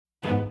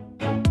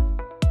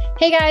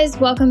Hey guys,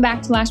 welcome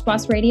back to Lash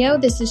Boss Radio.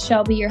 This is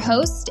Shelby, your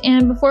host.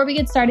 And before we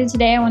get started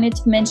today, I wanted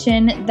to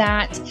mention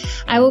that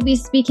I will be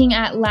speaking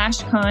at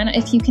LashCon.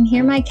 If you can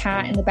hear my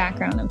cat in the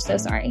background, I'm so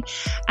sorry.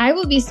 I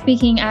will be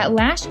speaking at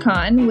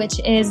LashCon,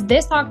 which is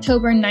this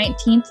October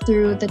 19th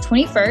through the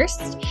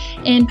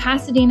 21st in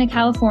Pasadena,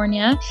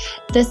 California.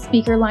 The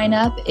speaker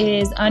lineup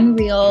is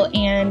unreal,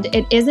 and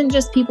it isn't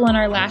just people in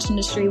our lash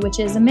industry, which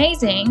is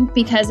amazing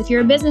because if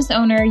you're a business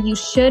owner, you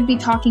should be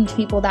talking to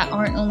people that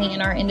aren't only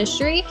in our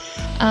industry.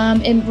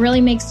 It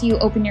really makes you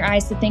open your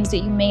eyes to things that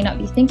you may not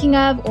be thinking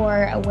of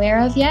or aware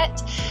of yet.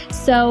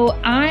 So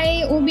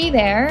I will be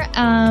there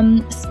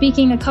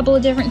speaking a couple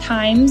of different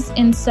times.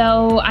 And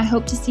so I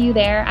hope to see you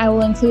there. I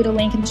will include a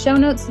link in the show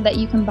notes so that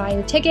you can buy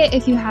your ticket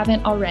if you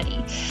haven't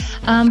already.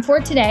 For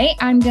today,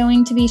 I'm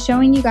going to be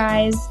showing you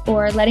guys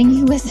or letting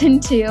you listen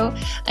to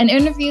an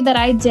interview that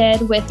I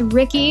did with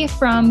Ricky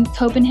from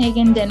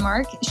Copenhagen,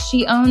 Denmark.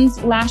 She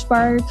owns Lash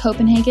Bar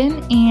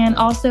Copenhagen and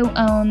also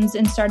owns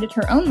and started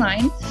her own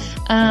line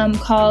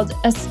called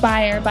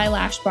Aspire by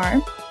Lash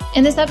Bar.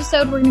 In this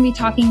episode, we're going to be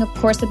talking, of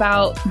course,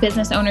 about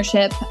business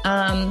ownership,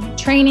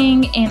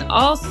 training, and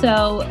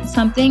also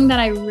something that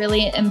I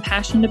really am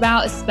passionate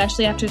about,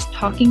 especially after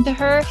talking to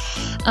her,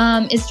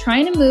 is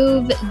trying to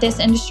move this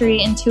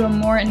industry into a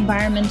more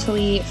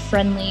environmentally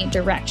friendly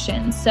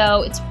direction.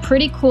 So it's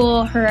pretty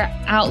cool, her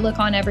outlook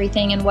on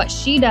everything and what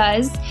she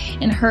does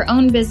in her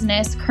own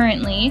business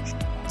currently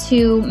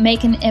to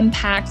make an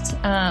impact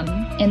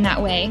in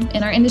that way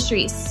in our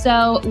industry.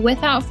 So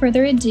without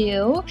further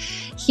ado,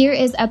 here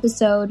is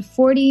episode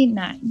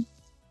 49.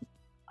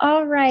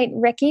 All right,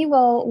 Ricky,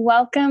 well,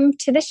 welcome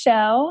to the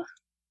show.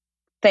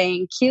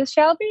 Thank you,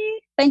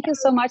 Shelby. Thank you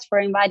so much for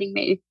inviting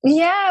me.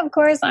 Yeah, of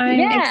course. I'm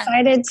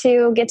excited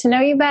to get to know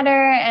you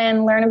better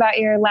and learn about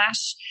your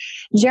lash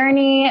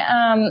journey.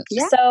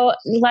 So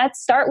let's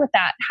start with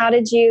that. How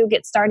did you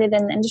get started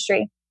in the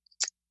industry?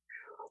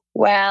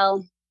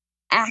 Well,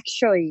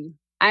 actually,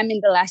 I'm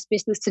in the lash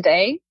business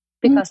today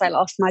because I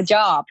lost my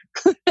job.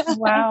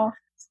 Wow.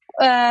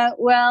 After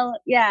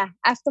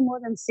more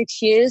than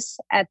 6 years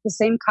at the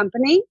same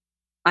company,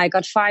 I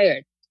got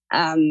fired.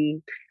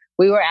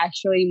 We were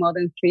actually more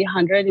than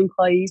 300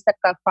 employees that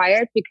got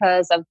fired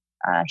because of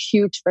a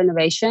huge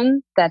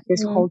renovation that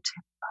this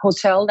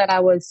hotel that I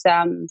was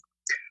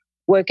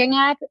working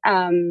at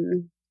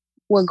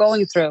were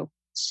going through.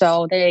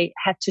 So they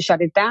had to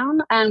shut it down,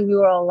 and we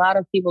were a lot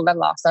of people that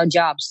lost our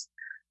jobs.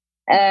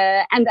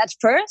 And at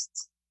first,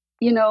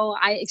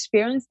 I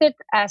experienced it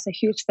as a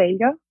huge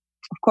failure,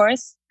 of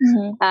course.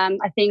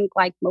 I think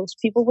like most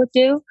people would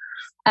do.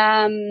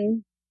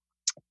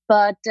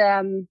 But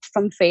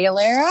from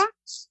failure,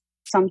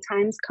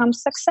 sometimes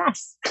comes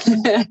success.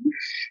 And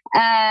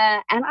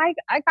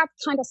I got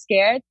kind of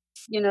scared,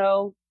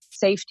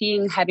 safety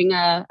and having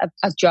a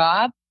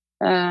job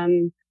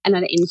and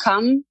an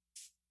income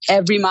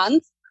every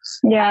month.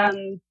 Yeah.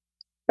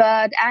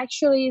 But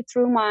actually,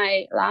 through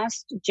my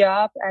last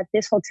job at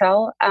this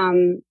hotel,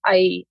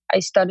 I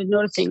started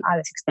noticing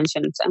eyelash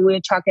extensions, and we're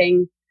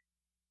talking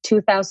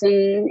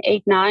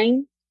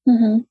 2008-9,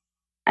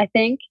 I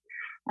think.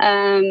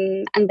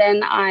 And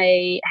then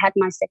I had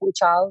my second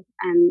child,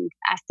 and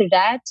after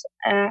that,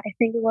 I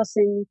think it was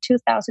in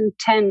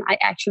 2010, I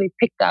actually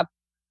picked up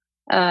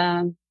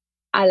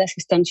eyelash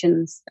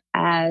extensions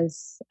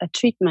as a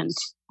treatment.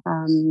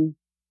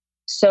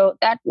 So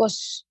that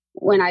was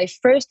when I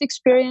first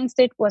experienced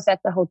it was at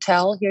the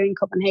hotel here in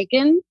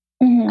Copenhagen.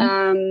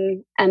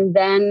 And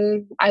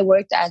then I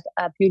worked at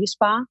a beauty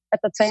spa at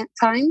the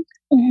time.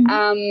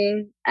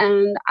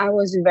 And I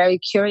was very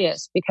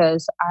curious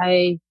because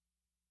I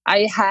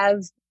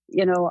have,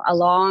 a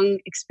long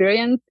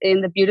experience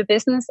in the beauty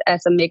business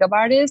as a makeup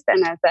artist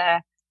and as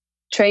a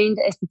trained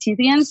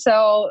esthetician.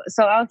 So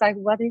I was like,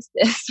 what is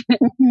this?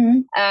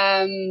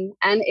 And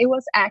it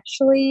was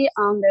actually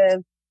on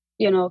the,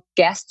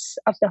 guests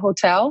of the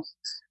hotel.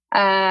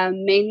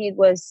 Mainly it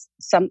was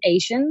some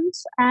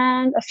Asians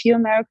and a few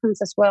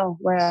Americans as well,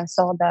 where I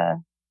saw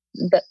the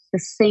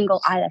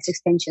single eyelash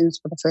extensions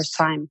for the first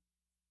time.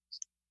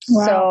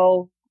 Wow.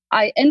 So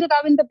I ended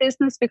up in the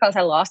business because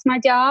I lost my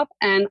job,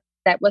 and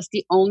that was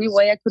the only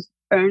way I could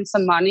earn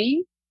some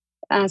money,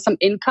 some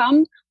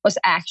income, was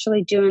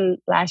actually doing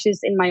lashes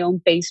in my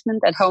own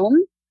basement at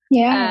home.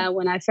 Yeah.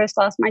 When I first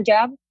lost my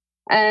job,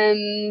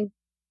 and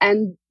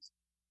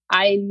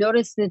I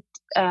noticed that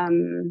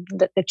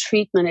the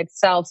treatment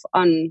itself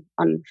on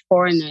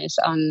foreigners,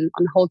 on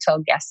hotel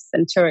guests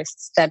and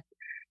tourists that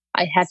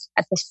I had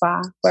at the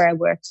spa where I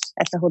worked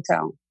at the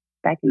hotel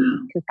back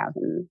in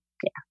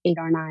 2008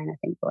 or 9, I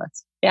think it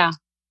was. Yeah.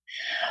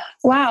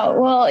 Wow.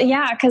 Well,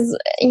 yeah, because,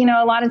 a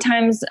lot of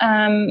times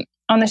on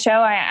the show,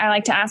 I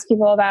like to ask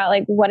people about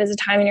like, what is a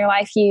time in your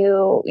life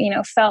you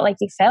felt like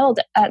you failed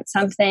at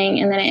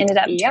something and then it ended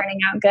up turning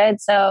out good.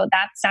 So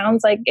that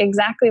sounds like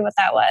exactly what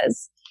that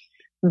was.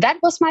 That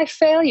was my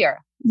failure.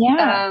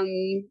 Yeah.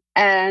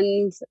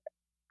 And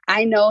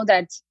I know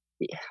that,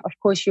 of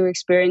course, you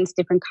experience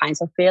different kinds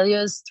of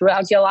failures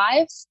throughout your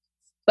life,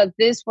 but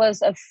this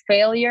was a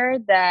failure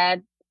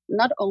that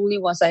not only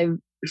was I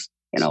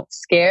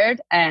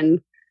scared,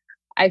 and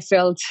I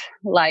felt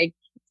like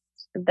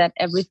that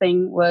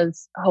everything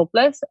was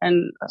hopeless,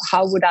 and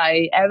how would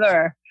I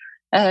ever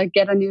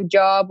get a new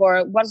job,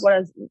 or what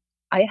was.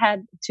 I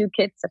had 2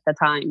 kids at the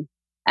time,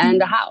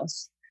 and a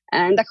house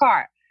and a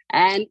car,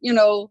 and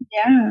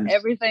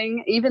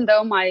everything. Even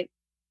though my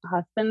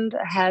husband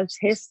has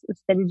his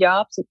steady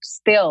job,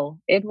 still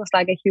it was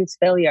like a huge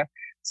failure.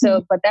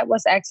 So, but that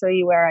was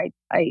actually where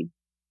I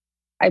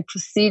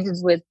proceeded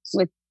with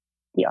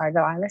the Art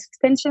of Eyelash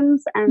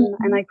Extensions,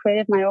 and I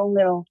created my own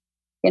little,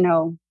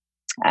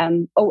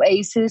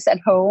 oasis at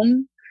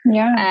home.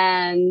 Yeah.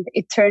 And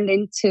it turned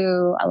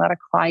into a lot of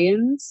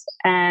clients.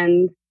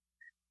 And,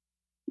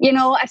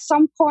 at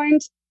some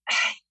point,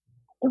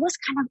 it was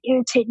kind of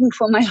irritating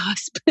for my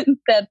husband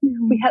that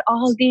we had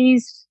all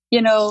these,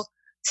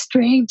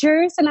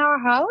 strangers in our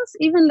house,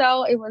 even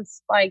though it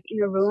was like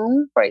in a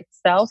room for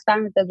itself.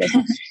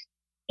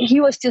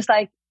 He was just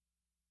like,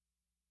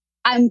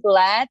 I'm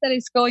glad that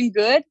it's going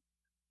good,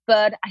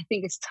 but I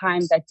think it's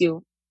time that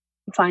you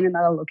find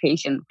another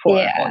location for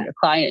all your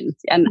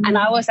clients. And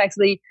I was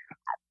actually,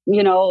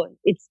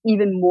 it's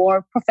even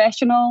more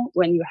professional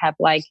when you have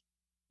like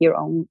your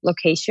own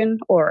location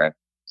or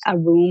a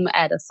room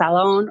at a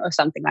salon or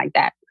something like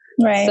that.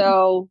 Right.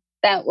 So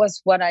that was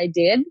what I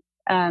did.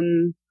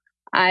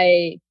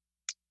 I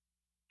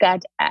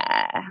got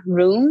a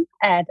room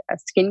at a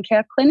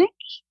skincare clinic.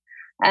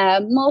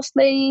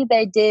 Mostly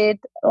they did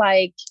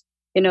like,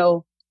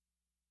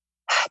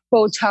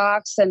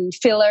 Botox and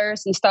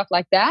fillers and stuff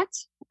like that.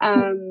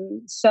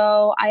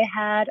 So I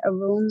had a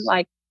room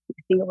like,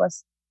 I think it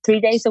was 3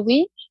 days a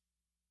week.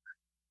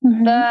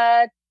 Mm-hmm.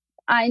 But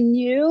I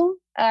knew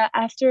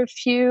after a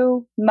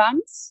few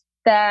months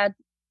that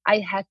I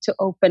had to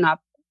open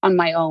up on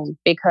my own,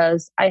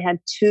 because I had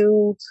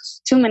too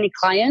many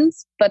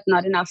clients, but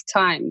not enough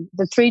time.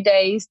 The 3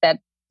 days that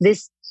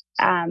this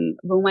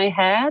room I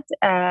had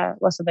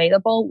was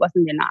available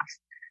wasn't enough.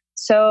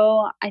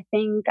 So I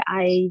think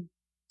I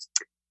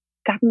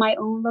got my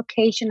own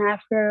location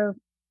after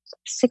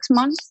 6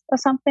 months or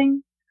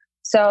something.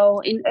 So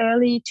in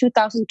early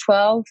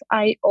 2012,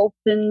 I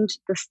opened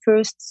the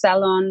first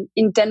salon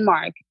in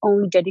Denmark,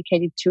 only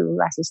dedicated to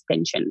lash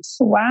extensions.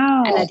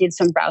 Wow. And I did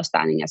some brow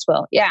styling as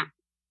well. Yeah.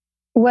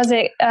 Was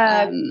it,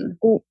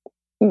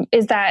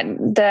 is that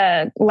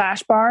the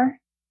Lash Bar?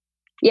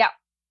 Yeah,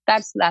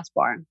 that's Lash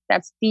Bar.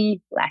 That's the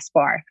Lash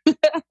Bar.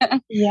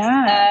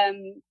 Yeah.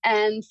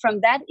 And from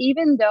that,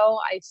 even though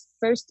I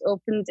first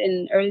opened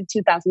in early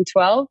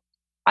 2012,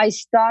 I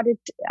started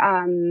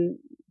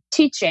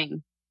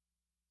teaching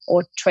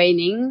or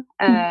training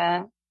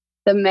the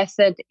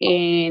method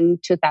in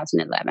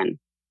 2011.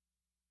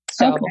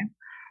 So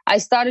I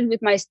started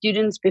with my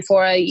students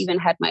before I even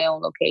had my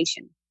own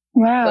location.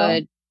 Wow.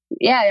 But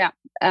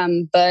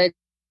but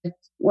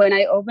when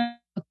I opened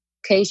the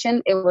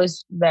location, it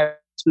was very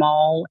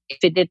small. It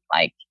fitted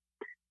like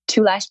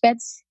 2 lash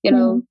beds,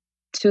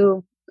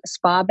 2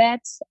 spa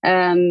beds.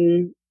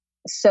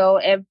 So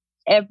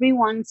every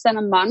once in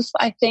a month,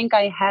 I think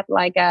I had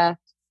like a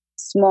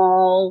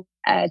small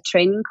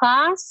training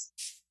class,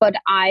 but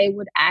I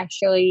would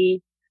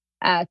actually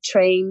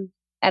train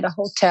at a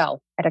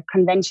hotel, at a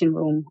convention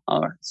room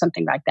or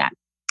something like that.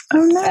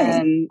 Oh,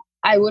 nice.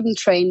 I wouldn't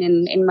train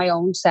in my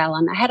own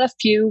salon. I had a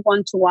few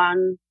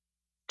one-to-one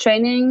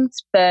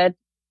trainings, but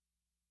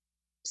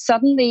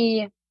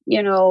suddenly,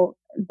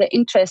 the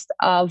interest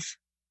of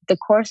the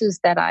courses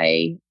that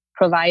I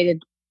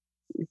provided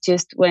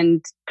just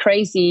went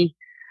crazy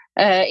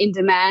in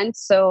demand.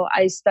 So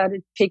I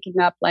started picking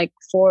up like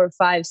 4,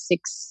 5,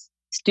 6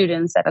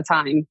 students at a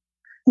time.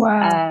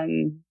 Wow.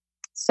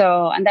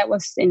 And that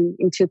was in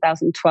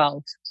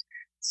 2012.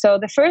 So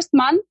the first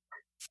month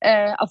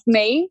of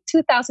May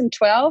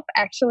 2012,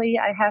 actually,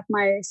 I have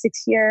my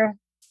 6-year.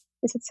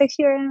 Is it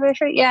 6-year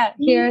anniversary? Yeah,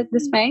 here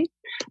this May.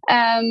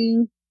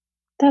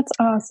 That's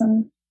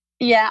awesome.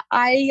 Yeah,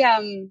 I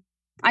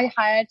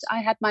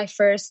had my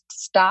first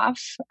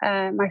staff,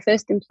 my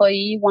first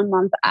employee 1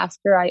 month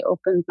after I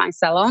opened my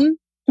salon,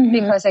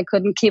 because I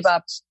couldn't keep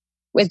up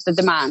with the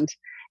demand.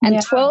 And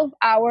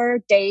 12-hour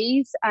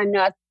days are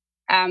not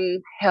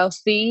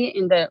healthy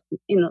in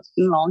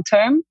long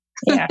term.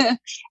 Yeah,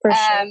 for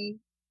sure.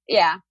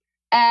 Yeah.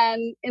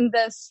 And in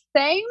the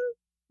same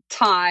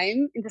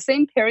time, in the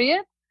same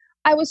period,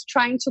 I was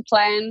trying to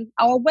plan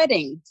our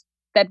wedding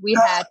that we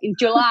had in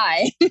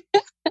July.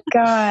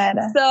 God.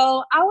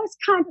 So I was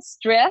kind of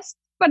stressed,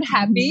 but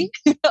happy,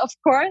 of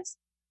course.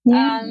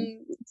 Yeah.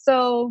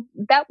 So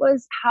that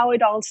was how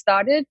it all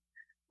started.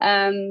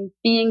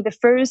 Being the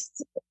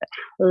first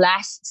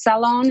lash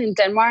salon in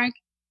Denmark.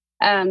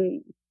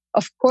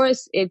 Of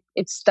course,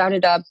 it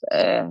started up,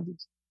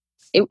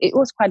 it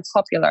was quite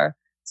popular.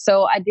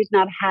 So I did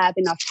not have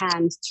enough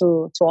hands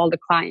to all the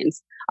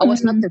clients. I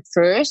was not the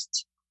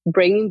first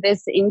bringing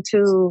this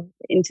into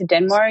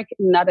Denmark,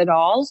 not at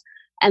all.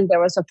 And there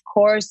was, of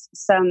course,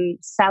 some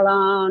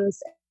salons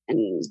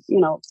and,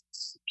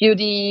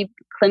 beauty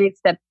clinics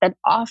that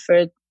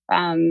offered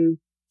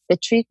the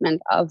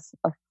treatment of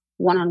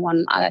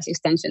one-on-one eyelash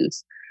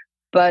extensions.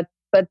 But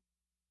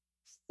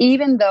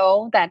even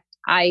though that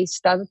I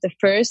started the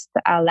first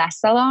lash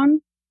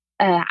salon,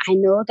 I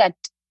know that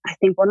I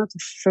think one of the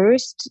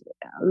first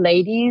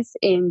ladies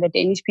in the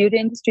Danish beauty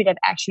industry that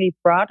actually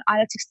brought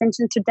eyelash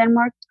extension to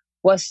Denmark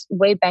was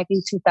way back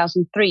in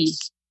 2003.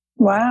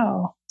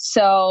 Wow.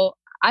 So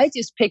I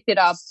just picked it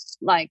up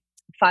like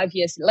 5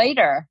 years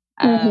later,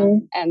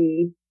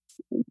 and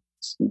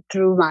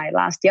through my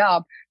last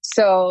job.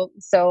 So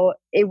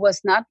it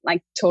was not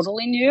like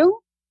totally new.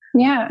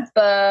 Yeah.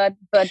 But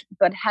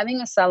having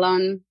a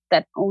salon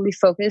that only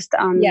focused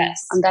on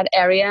that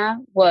area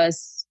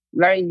was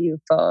very new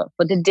for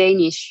the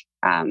Danish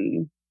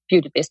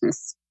beauty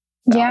business.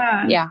 So,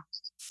 yeah.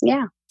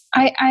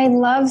 I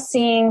love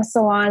seeing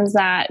salons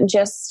that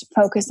just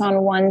focus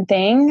on one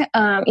thing,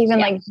 even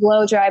like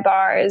blow dry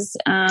bars.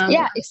 Exactly.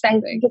 I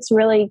think it's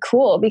really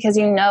cool because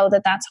you know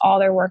that that's all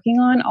they're working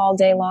on all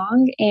day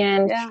long.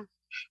 And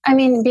I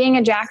mean, being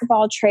a jack of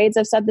all trades,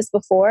 I've said this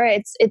before,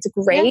 it's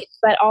great,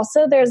 but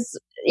also there's,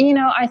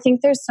 I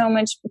think there's so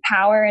much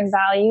power and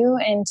value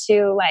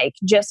into like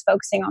just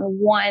focusing on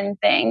one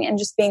thing and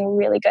just being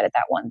really good at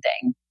that one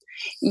thing.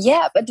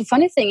 Yeah. But the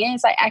funny thing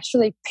is I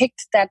actually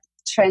picked that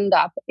trend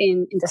up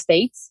in the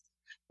States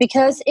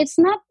because it's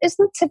not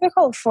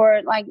typical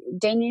for like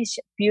Danish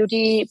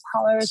beauty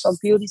parlors or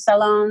beauty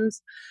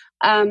salons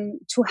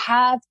to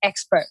have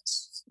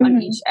experts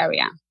on each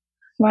area.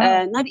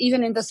 Wow. Not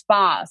even in the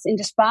spas. In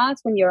the spas,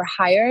 when you're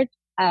hired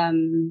as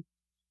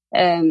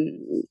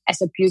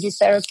a beauty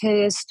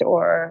therapist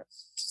or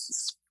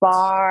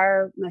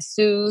spa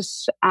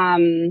masseuse,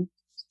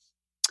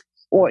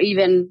 or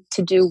even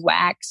to do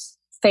wax,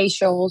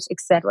 facials,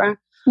 etc.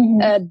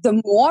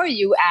 The more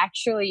you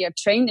actually are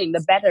training,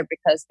 the better,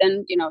 because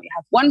then you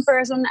have one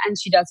person and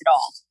she does it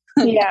all.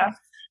 Yeah.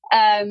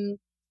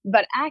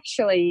 But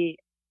actually,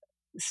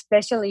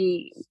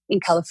 especially in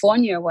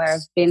California, where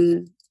I've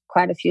been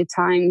quite a few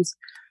times,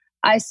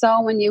 I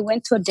saw when you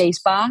went to a day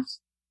spa,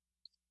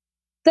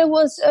 there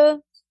was a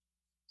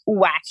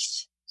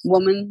wax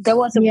woman, there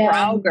was a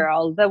brow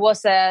girl, there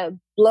was a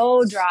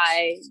blow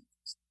dry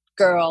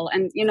girl,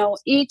 and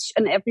each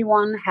and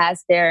everyone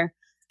has their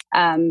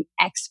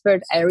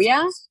expert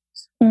area,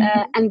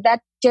 and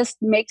that just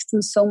makes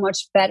them so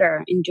much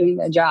better in doing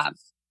their job.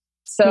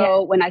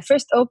 So when I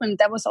first opened,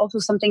 that was also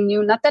something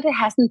new. Not that it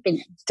hasn't been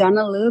done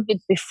a little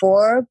bit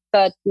before,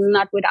 but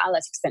not with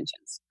eyelash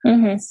extensions.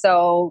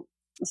 So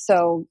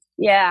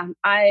yeah,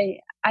 I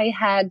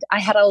had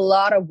a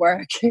lot of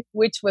work,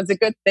 which was a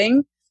good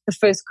thing the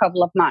first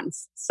couple of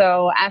months.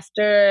 So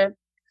after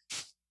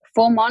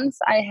 4 months,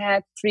 I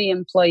had 3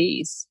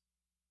 employees.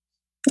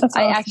 That's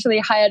awesome. I actually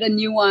hired a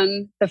new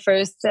one the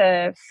first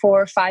 4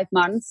 or 5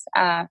 months,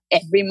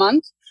 every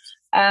month,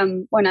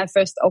 when I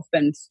first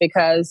opened,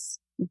 because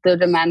the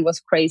demand was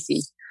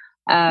crazy.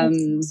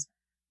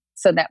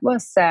 So that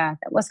was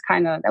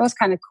kind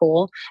of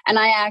cool. And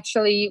I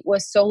actually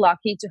was so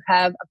lucky to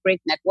have a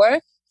great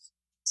network.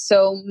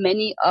 So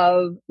many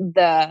of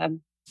the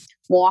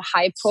more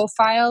high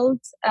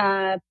profiled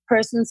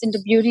persons in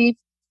the beauty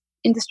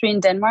industry in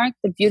Denmark,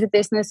 the beauty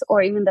business,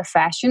 or even the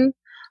fashion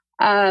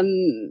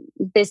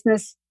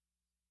business,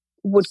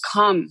 would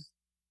come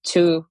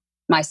to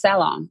my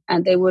salon,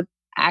 and they would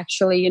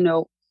actually,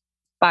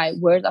 by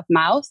word of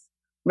mouth,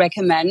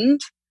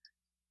 recommend.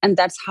 And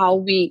that's how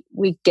we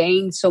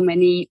gain so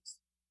many,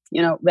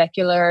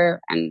 regular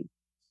and,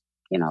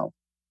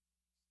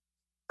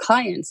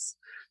 clients.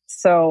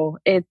 So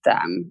it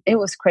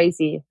was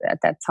crazy at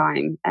that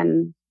time,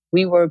 and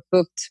we were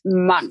booked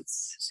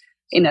months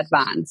in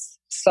advance.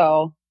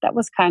 So that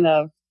was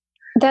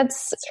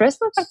that's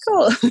stressful but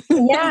cool.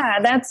 Yeah,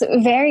 that's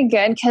very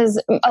good,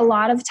 because a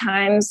lot of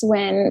times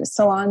when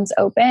salons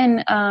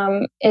open,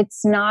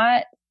 it's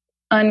not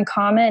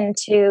uncommon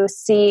to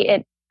see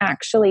it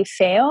actually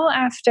fail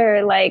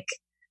after, like,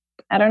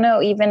 I don't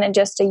know, even in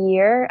just a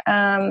year.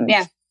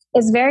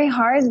 It's very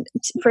hard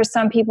for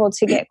some people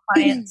to get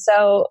clients.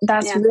 So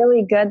that's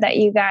really good that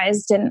you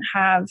guys didn't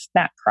have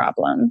that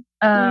problem.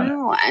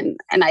 No,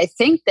 and I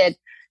think that,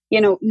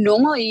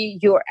 normally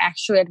you're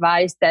actually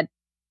advised that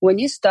when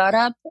you start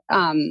up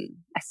as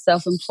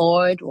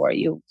self-employed, or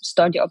you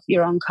start up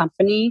your own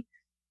company,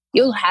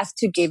 you'll have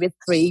to give it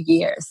 3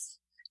 years,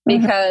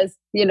 because,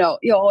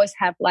 you always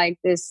have like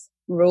this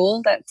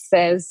rule that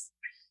says,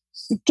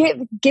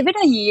 give it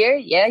a year.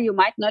 Yeah, you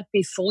might not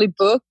be fully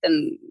booked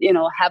and,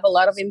 have a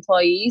lot of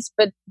employees,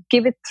 but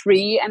give it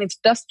 3. And if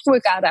it doesn't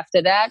work out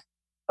after that,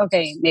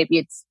 okay, maybe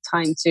it's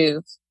time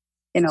to,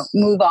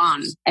 move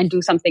on and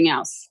do something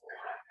else.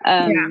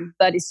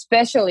 But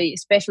especially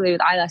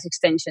with eyelash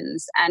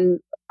extensions. And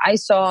I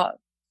saw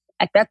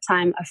at that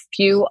time a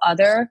few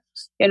other,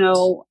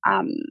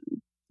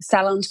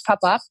 salons pop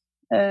up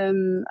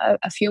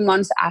a few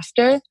months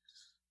after.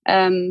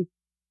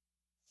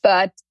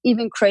 But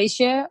even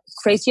crazier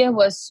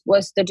was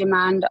the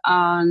demand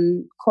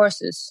on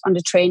courses, on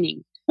the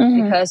training.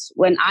 Because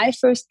when I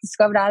first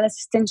discovered eyelash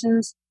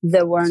extensions,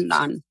 there were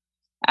none.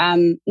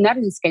 Not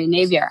in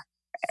Scandinavia.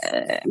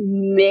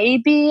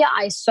 Maybe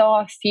I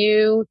saw a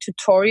few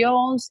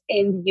tutorials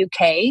in the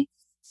UK,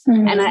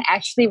 And I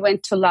actually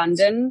went to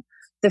London.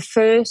 The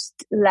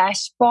first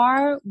lash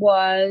bar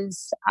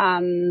was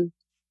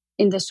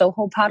in the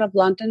Soho part of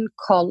London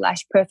called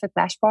Lash Perfect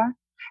Lash Bar.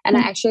 And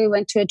I actually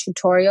went to a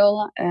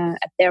tutorial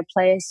at their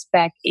place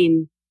back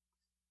in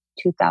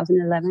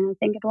 2011, I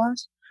think it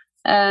was.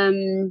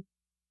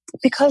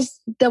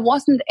 Because there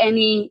wasn't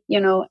any,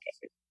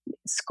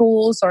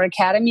 schools or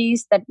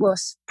academies that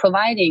was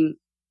providing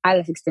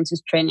eyelash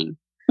extensions training.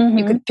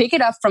 You could pick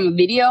it up from a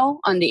video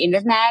on the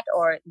internet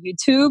or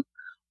YouTube,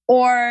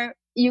 or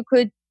you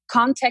could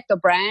contact a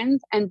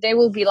brand and they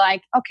will be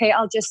like, okay,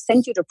 I'll just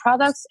send you the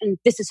products and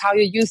this is how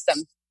you use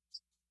them.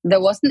 There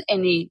wasn't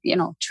any,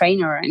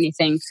 trainer or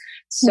anything.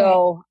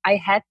 So I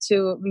had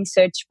to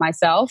research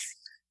myself.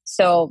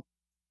 So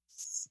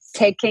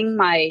taking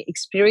my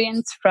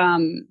experience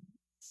from,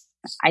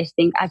 I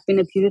think I've been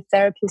a beauty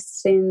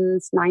therapist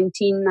since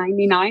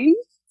 1999.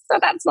 So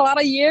that's a lot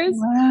of years.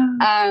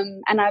 Wow.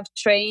 And I've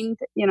trained,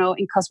 in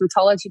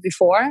cosmetology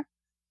before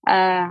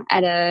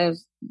at a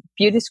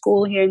beauty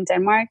school here in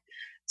Denmark.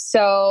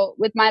 So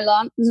with my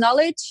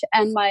knowledge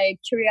and my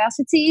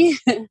curiosity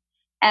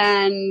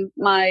and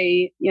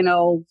my,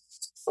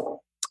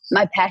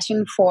 my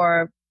passion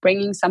for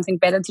bringing something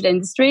better to the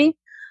industry,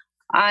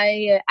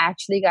 I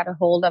actually got a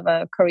hold of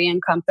a Korean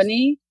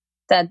company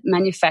that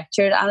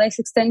manufactured eyelash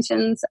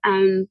extensions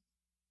and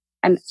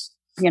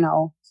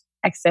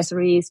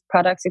accessories,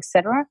 products,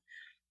 etc.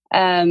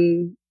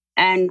 And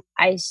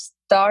I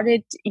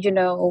started,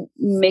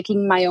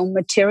 making my own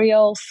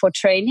material for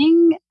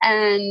training.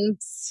 And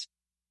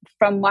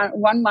from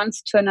one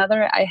month to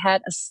another, I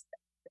had a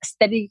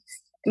steady,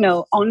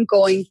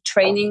 ongoing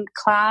training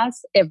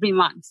class every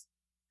month.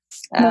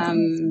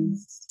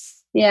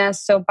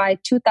 So by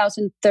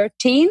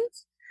 2013,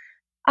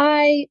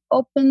 I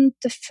opened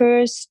the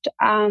first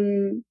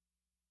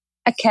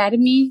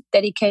academy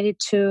dedicated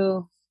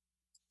to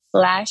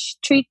lash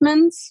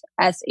treatments,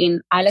 as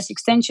in eyelash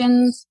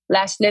extensions,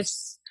 lash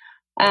lifts,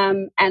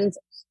 and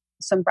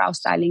some brow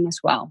styling as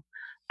well.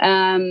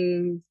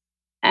 And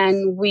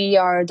we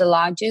are the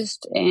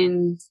largest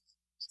in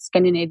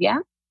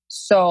Scandinavia.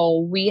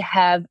 So we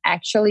have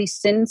actually,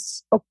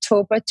 since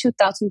October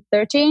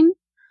 2013,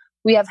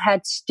 we have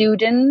had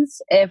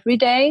students every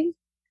day,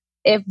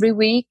 every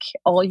week,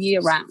 all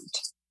year round.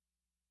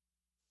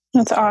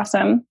 That's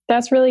awesome.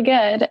 That's really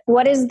good.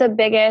 What is the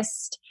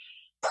biggest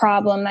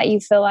problem that you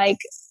feel like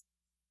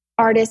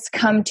artists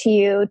come to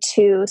you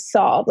to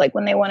solve? Like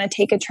when they want to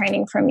take a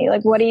training from you,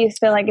 like what do you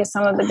feel like is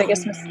some of the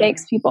biggest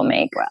mistakes people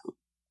make? Well,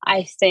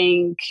 I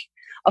think,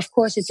 of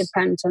course, it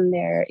depends on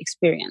their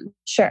experience.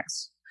 Sure.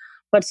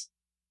 But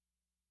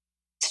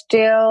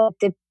still,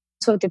 it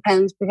also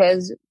depends,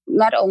 because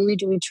not only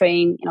do we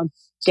train,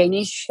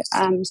 Danish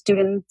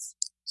students,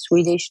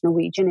 Swedish,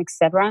 Norwegian,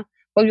 etc.,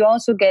 but we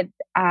also get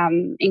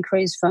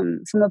inquiries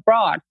from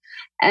abroad.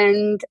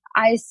 And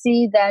I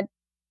see that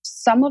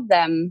some of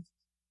them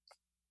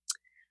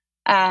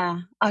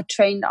are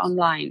trained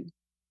online.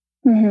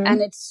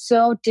 And it's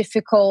so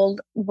difficult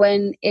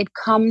when it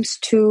comes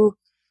to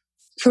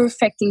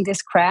perfecting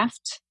this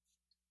craft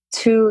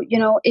to,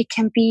 it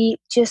can be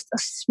just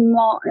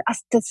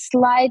the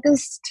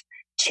slightest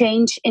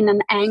change in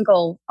an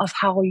angle of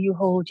how you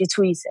hold your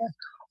tweezer.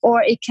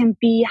 Or it can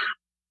be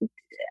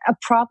a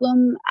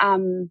problem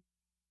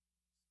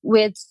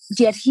with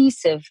the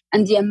adhesive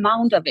and the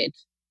amount of it,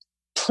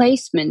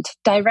 placement,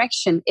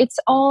 direction. It's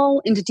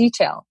all in the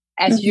detail,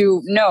 as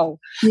you know.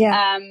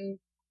 Yeah.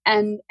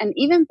 And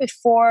even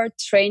before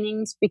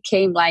trainings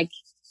became like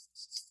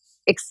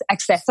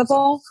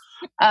accessible,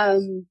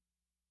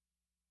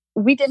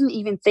 we didn't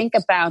even think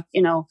about,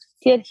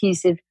 the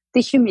adhesive,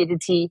 the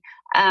humidity,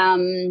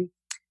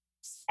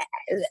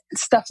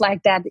 stuff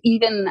like that,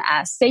 even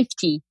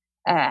safety,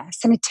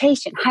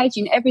 sanitation,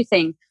 hygiene,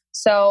 everything.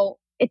 So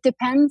it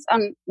depends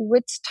on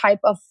which type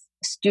of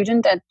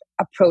student that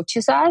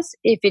approaches us.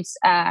 If it's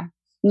a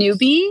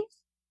newbie,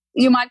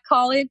 you might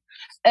call it,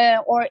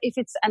 or if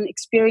it's an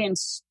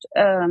experienced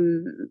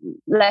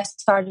lash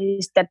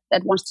artist that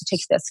wants to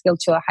take that skill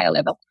to a higher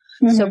level.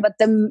 So, but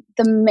the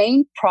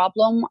main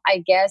problem,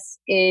 I guess,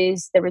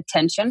 is the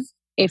retention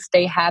if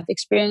they have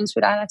experience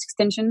with eyelash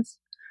extensions.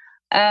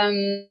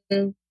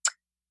 And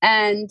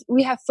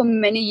we have for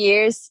many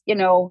years,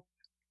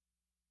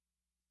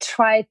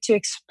 tried to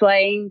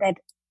explain that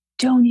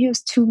don't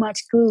use too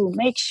much glue.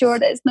 Make sure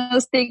there's no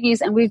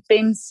stickies. And we've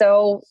been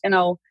so,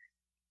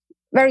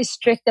 very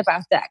strict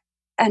about that.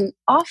 And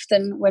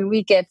often when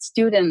we get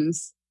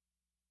students,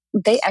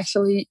 they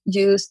actually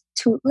use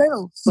too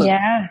little glue.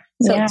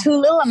 So too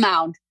little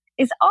amount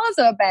is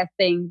also a bad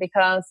thing,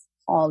 because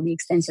all the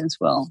extensions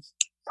will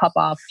pop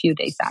off a few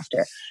days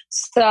after.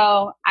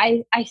 So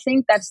I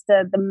think that's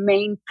the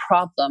main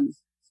problem,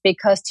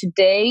 because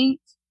today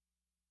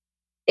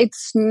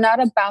it's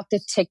not about the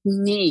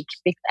technique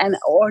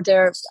or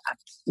their,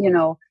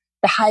 the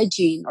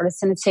hygiene or the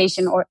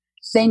sanitation, or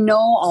they know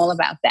all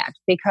about that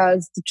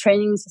because the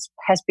training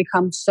has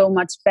become so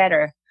much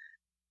better.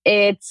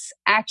 It's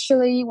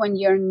actually when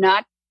you're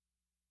not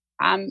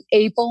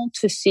able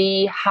to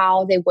see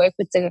how they work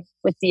with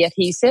the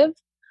adhesive,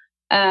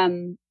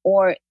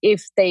 or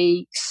if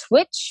they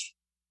switch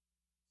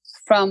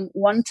from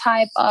one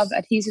type of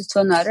adhesive to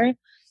another,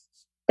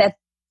 that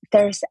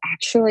there's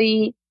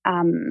actually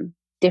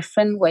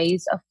different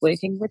ways of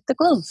working with the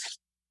glue.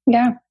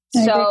 Yeah.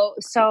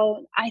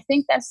 So I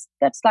think that's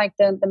like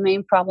the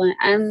main problem.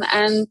 And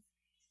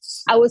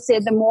I would say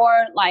the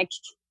more like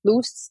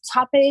loose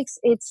topics,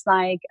 it's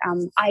like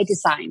eye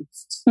design.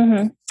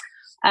 Mm-hmm.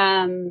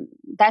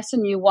 That's a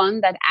new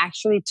one that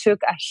actually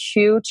took a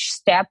huge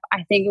step.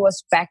 I think it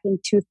was back in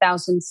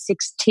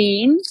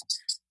 2016.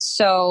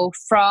 So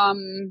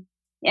from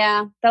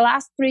the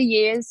last 3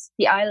 years,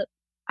 the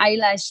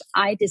eyelash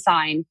eye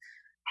design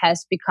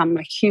has become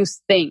a huge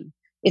thing.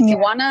 If you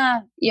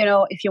wanna,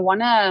 if you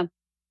wanna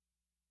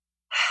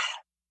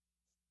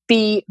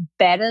be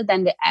better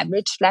than the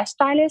average lash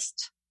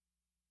stylist,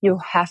 you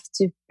have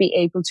to be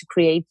able to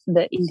create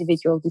the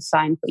individual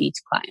design for each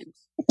client.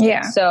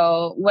 Yeah.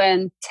 So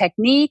when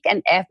technique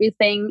and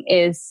everything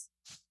is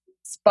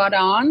spot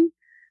on,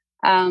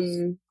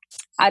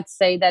 I'd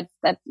say that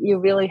you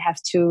really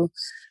have to,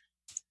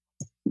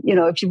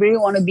 if you really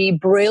want to be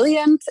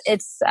brilliant,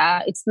 it's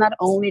not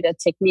only the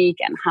technique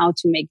and how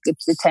to make good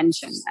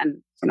retention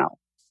and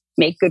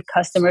make good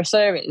customer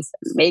service,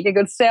 make a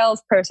good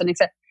salesperson,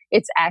 etc.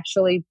 It's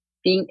actually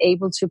being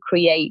able to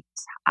create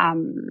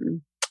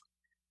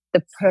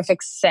the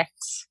perfect set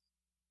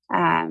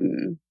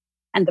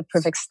and the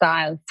perfect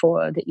style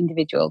for the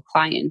individual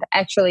client.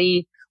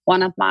 Actually,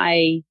 one of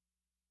my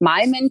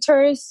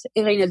mentors,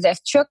 Irina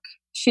Levchuk,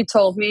 she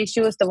told me,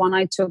 she was the one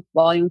I took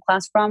volume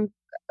class from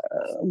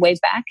way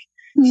back.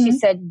 Mm-hmm. She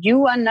said,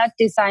 "You are not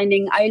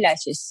designing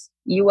eyelashes.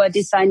 You are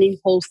designing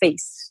whole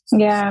face."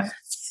 Yeah.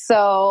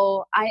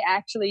 So I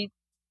actually,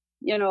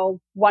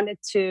 wanted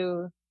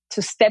to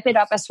step it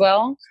up as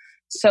well.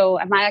 So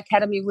at my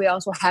academy, we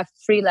also have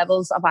 3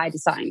 levels of eye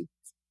design.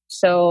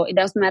 So it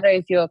doesn't matter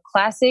if you're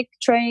classic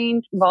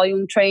trained,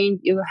 volume trained,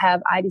 you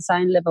have eye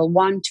design level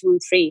 1, 2,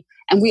 and 3.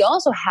 And we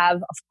also have,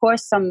 of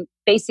course, some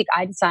basic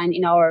eye design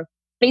in our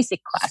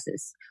basic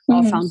classes,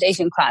 our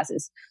foundation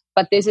classes.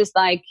 But this is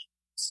like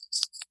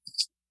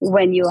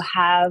when you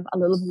have a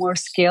little more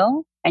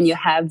skill and you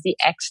have the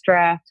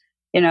extra,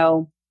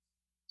 when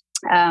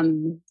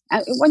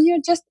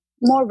you're just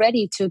more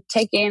ready to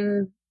take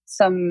in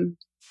some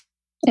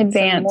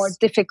more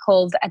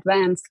difficult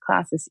advanced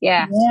classes.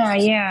 Yeah.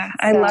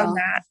 I love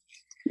that.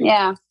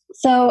 Yeah.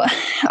 So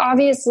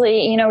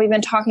obviously, we've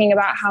been talking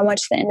about how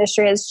much the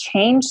industry has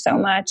changed so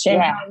much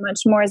and how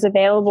much more is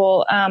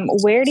available.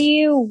 Where do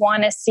you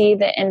want to see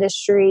the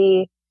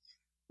industry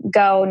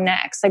go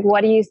next? Like,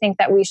 what do you think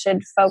that we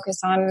should focus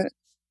on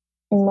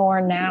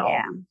more now?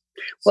 Yeah.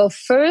 Well,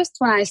 first,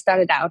 when I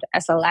started out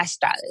as a lash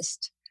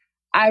stylist,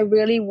 I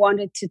really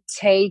wanted to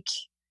take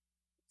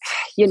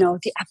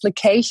the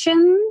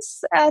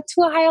applications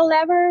to a higher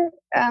level,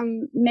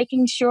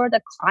 making sure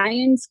that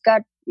clients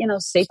got,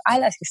 safe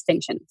eyelash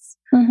extensions.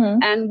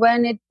 Mm-hmm. And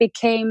when it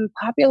became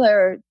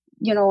popular,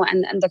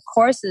 and the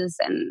courses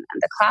and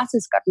the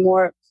classes got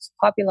more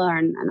popular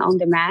and on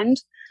demand,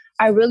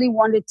 I really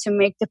wanted to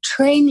make the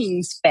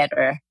trainings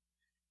better.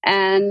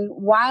 And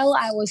while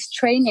I was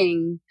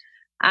training,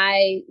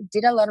 I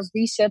did a lot of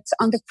research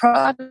on the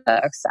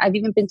products. I've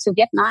even been to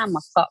Vietnam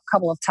a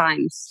couple of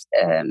times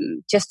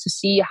just to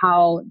see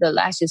how the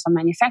lashes are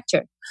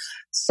manufactured.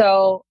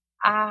 So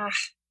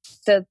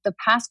the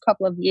past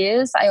couple of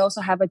years, I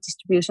also have a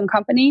distribution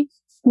company.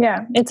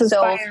 Yeah, it's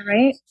Aspire,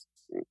 right?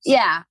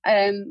 Yeah,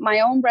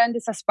 my own brand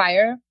is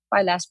Aspire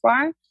by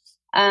Lashbar.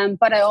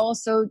 But I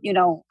also,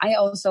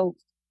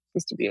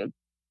 distribute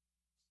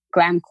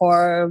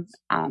Gramcore,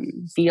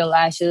 Via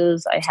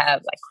Lashes. I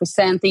have like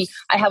Chrysanthi.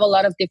 I have a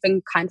lot of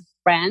different kinds of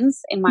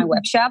brands in my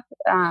web shop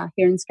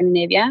here in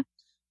Scandinavia.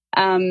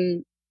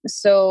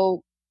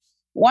 So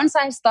once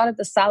I started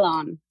the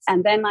salon,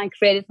 and then I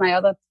created my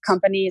other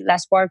company,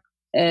 Lashbar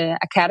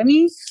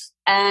Academy,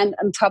 and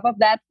on top of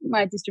that,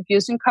 my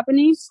distribution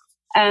company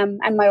and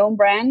my own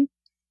brand.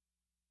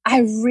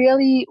 I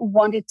really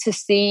wanted to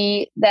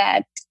see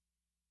that.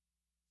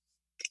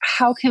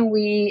 How can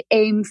we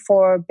aim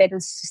for better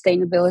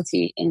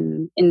sustainability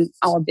in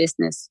our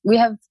business? We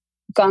have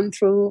gone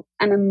through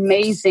an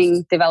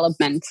amazing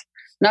development,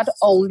 not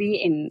only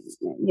in,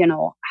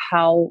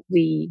 how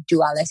we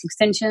do our lash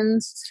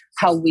extensions,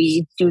 how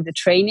we do the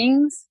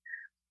trainings,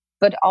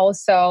 but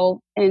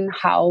also in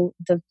how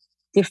the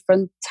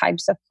different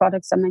types of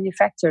products are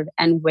manufactured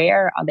and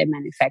where are they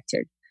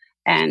manufactured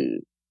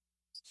and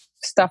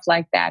stuff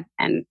like that.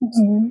 And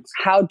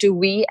how do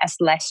we as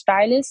lash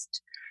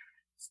stylists,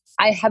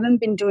 I haven't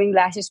been doing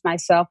lashes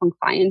myself on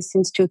clients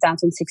since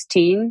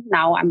 2016.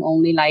 Now I'm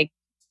only like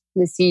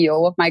the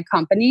CEO of my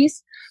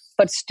companies.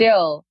 But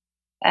still,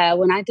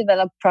 when I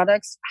develop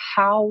products,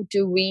 how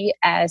do we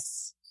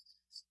as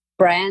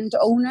brand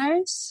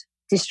owners,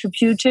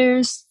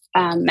 distributors,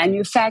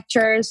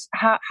 manufacturers,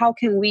 how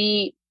can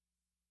we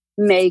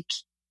make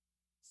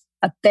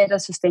a better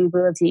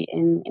sustainability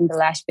in the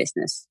lash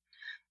business?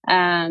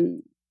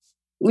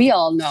 We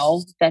all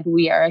know that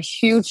we are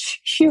huge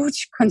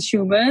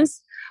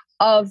consumers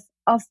of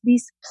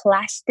these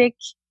plastic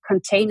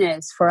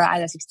containers for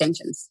eyelash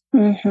extensions.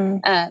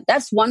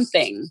 That's one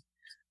thing.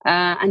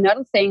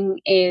 Another thing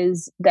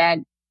is that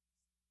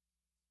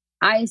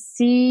I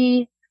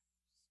see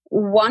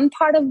one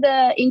part of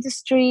the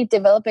industry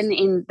developing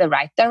in the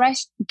right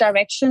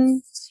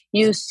direction.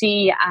 You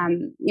see,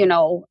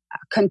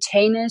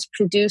 containers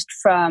produced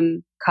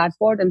from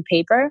cardboard and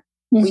paper.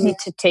 We need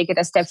to take it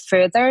a step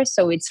further.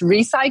 So it's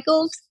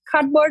recycled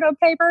cardboard or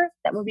paper.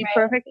 That would be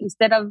perfect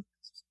instead of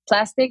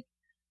plastic.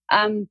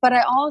 But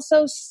I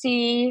also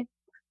see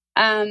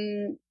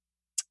another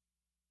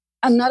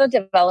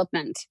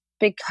development,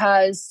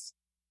 because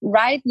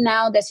right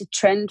now there's a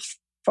trend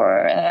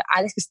for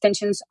eyelash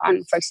extensions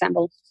on, for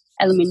example,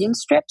 aluminum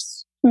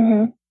strips.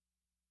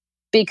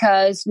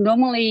 Because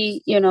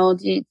normally,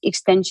 the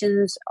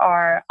extensions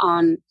are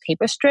on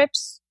paper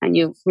strips, and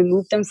you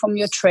remove them from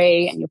your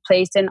tray and you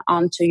place them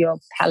onto your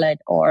palette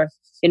or,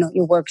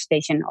 your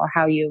workstation, or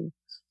how you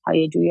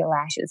do your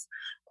lashes.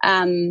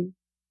 And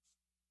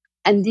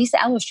these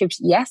aloe strips,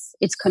 yes,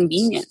 it's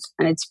convenient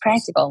and it's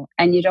practical,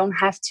 and you don't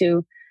have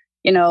to,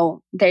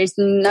 there's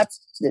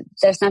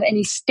not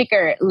any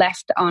sticker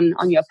left on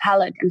your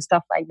palette and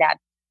stuff like that.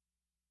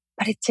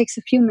 But it takes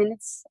a few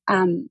minutes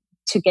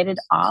to get it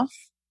off.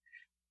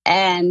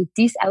 And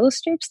these aloe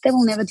strips, they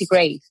will never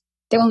degrade.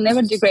 They will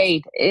never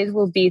degrade. It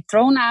will be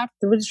thrown out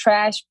through the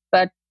trash,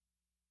 but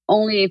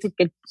only if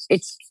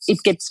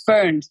it gets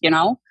burned,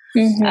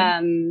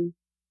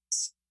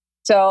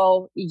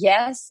 So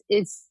yes,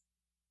 it's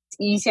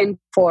easy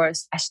for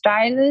a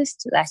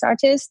stylist, lash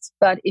artist,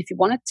 but if you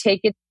want to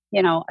take it,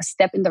 a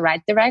step in the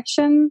right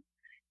direction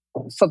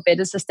for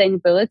better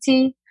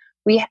sustainability,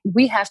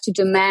 we have to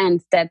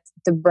demand that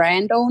the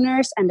brand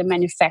owners and the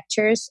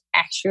manufacturers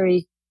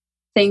actually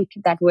think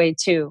that way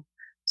too.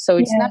 So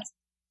it's not,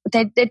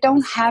 they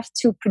don't have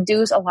to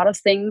produce a lot of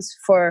things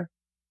for,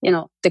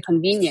 the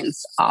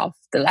convenience of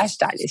the lash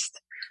stylist,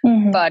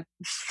 but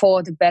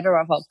for the better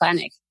of our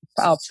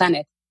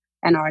planet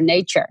and our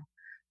nature.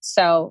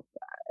 So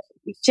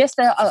just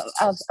a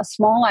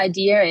small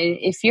idea,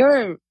 if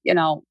you're,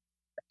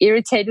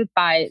 irritated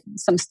by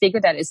some sticker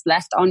that is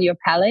left on your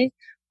palette,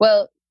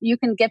 well, you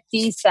can get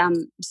these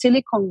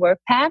silicone work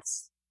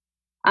pads.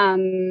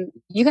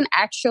 You can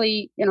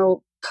actually,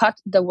 cut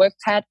the work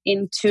pad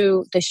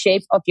into the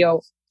shape of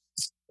your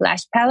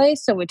lash palette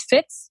so it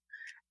fits.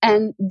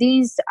 And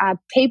these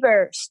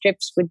paper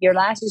strips with your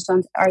lashes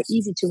on are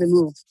easy to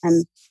remove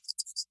and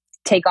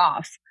take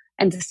off.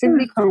 And the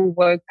silicone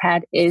work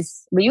pad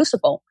is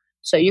reusable.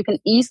 So you can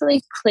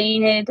easily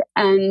clean it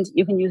and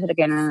you can use it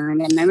again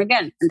and again and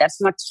again. And that's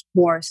much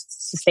more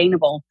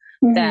sustainable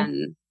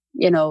than,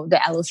 the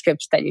aloe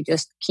strips that you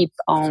just keep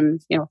on,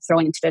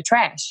 throwing into the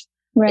trash.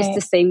 Right. It's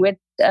the same with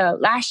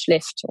lash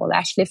lift or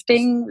lash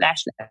lifting,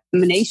 lash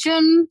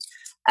lamination.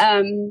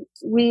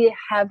 We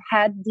have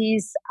had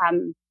these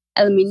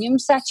aluminum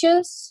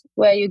sachets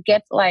where you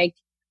get like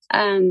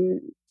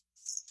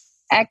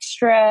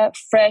extra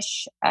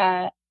fresh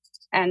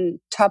and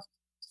top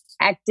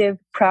active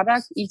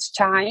product each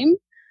time.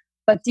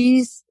 But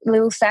these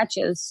little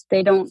sachets,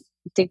 they don't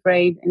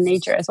degrade in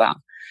nature as well.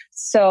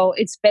 So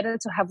it's better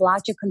to have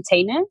larger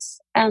containers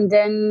and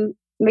then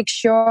make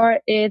sure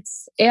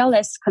it's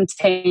airless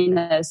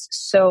containers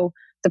so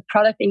the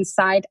product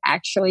inside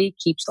actually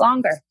keeps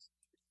longer.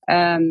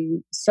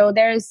 So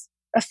there's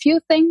a few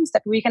things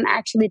that we can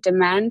actually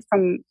demand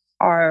from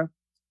our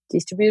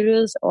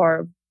distributors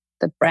or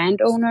the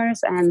brand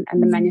owners and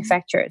the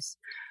manufacturers.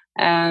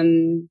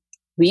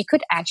 We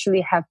could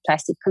actually have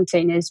plastic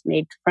containers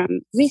made from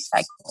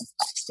recycled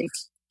plastic,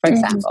 for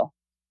example.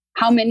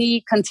 How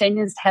many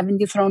containers haven't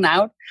you thrown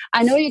out?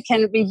 I know you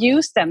can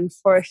reuse them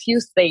for a few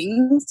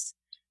things,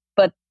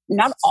 but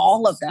not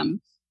all of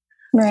them.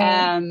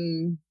 Right.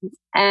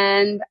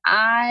 And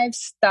I've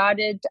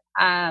started,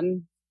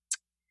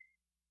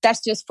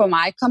 that's just for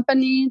my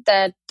company,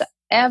 that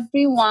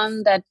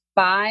everyone that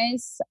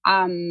buys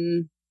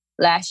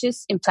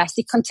lashes in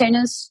plastic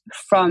containers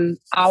from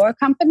our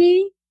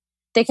company,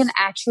 they can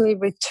actually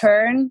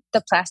return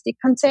the plastic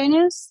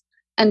containers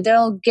and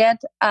they'll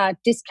get a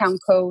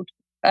discount code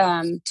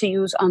to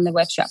use on the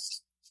web shop.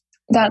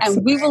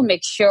 And we will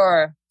make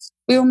sure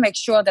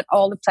that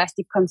all the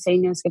plastic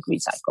containers get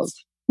recycled.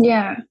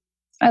 Yeah.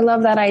 I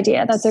love that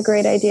idea. That's a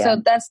great idea.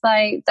 So that's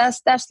like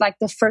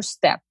the first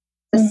step.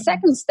 The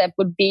second step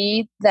would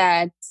be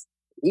that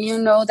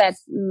that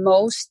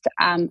most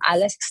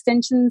eyelash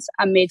extensions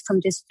are made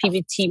from this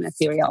PVT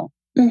material,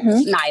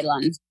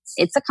 nylon.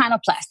 It's a kind of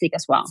plastic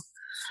as well.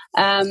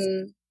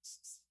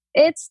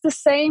 It's the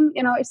same,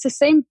 it's the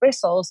same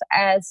bristles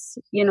as,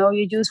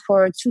 you use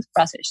for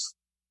toothbrushes.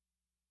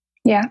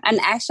 Yeah. And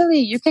actually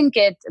you can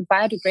get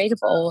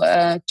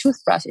biodegradable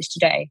toothbrushes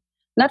today.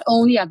 Not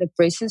only are the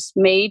bristles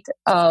made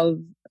of,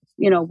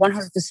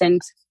 100%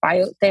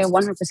 they're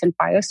 100%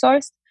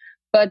 biosourced,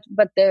 but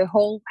the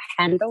whole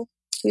handle,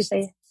 we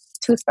say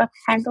toothbrush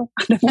handle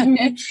in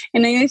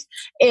English,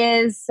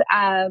 is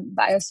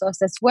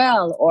biosourced as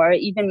well, or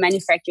even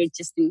manufactured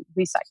just in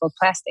recycled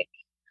plastic.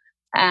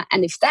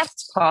 And if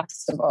that's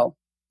possible,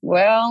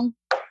 well,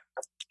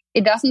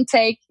 it doesn't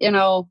take,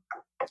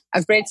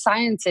 a great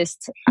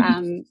scientist.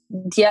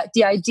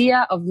 The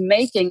idea of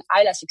making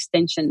eyelash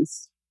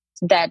extensions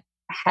that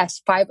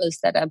has fibers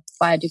that are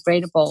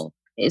biodegradable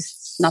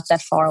is not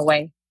that far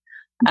away.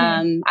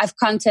 I've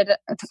contacted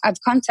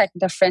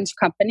a French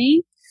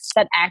company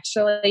that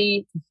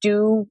actually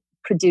do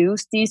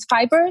produce these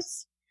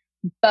fibers,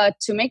 but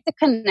to make the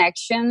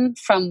connection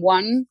from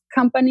one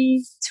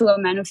company to a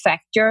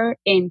manufacturer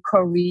in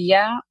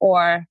Korea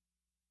or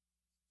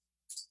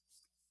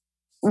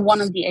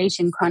one of the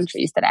Asian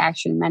countries that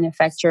actually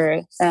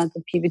manufacture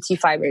the PVT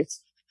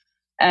fibers.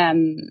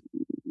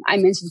 I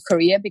mentioned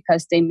Korea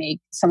because they make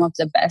some of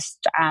the best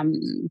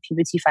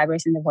PVT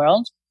fibers in the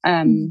world.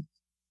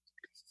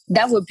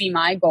 That would be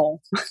my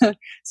goal.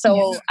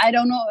 So I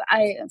don't know.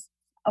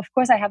 Of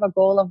course, I have a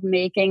goal of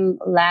making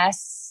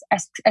less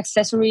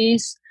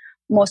accessories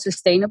more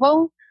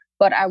sustainable,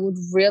 but I would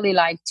really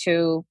like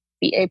to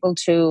be able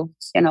to,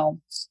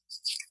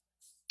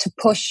 to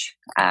push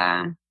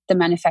the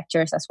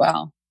manufacturers as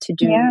well to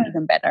do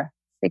even better,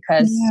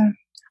 because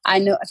I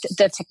know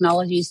the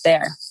technology is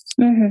there.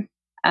 Mm-hmm.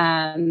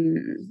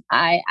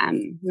 I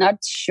am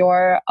not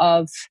sure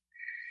of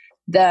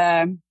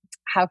the,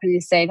 how can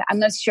you say it? I'm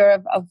not sure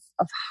of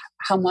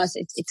how much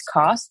it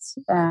costs.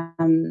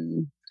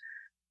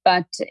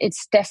 But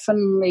it's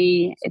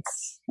definitely,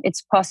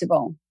 it's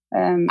possible.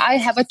 I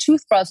have a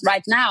toothbrush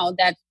right now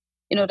that,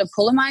 the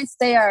polyamides,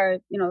 they are,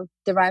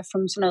 derived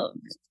from,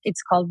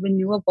 it's called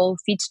renewable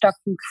feedstock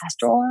from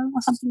castor oil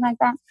or something like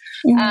that.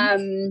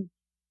 Mm-hmm.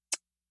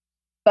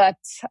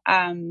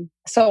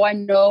 So I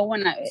know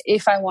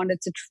if I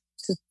wanted to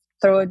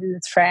throw it in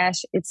the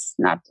trash, it's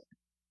not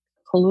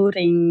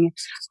polluting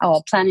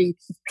our planet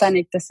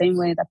the same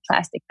way that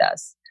plastic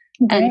does.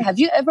 Okay. And have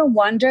you ever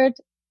wondered,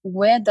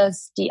 where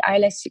does the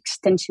eyelash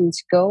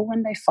extensions go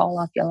when they fall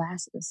off your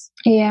lashes?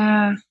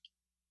 Yeah.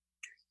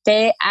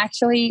 They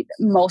actually,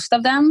 most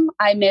of them,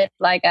 I made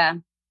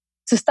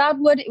to start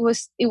with, it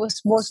was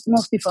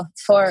mostly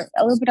for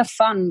a little bit of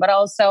fun, but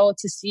also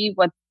to see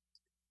what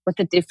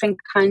the different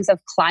kinds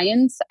of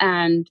clients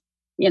and,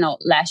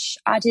 lash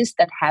artists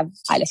that have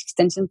eyelash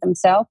extensions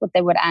themselves, what they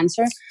would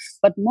answer.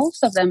 But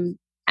most of them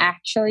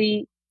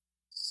actually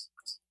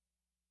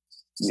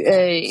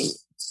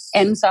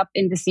ends up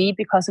in the sea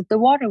because of the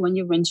water when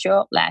you rinse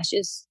your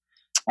lashes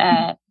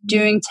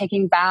during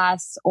taking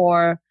baths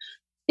or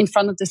in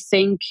front of the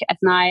sink at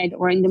night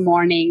or in the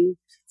morning.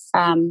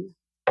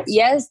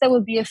 Yes, there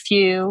will be a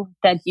few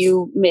that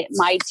you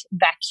might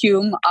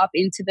vacuum up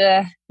into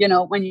the,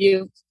 when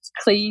you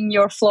clean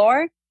your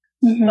floor,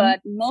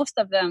 but most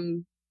of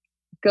them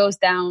goes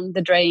down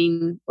the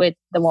drain with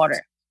the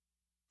water.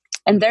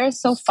 And they're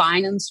so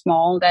fine and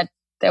small that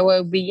there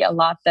will be a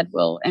lot that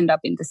will end up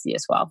in the sea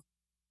as well.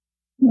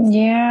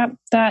 Yeah,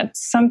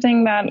 that's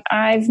something that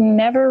I've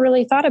never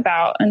really thought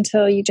about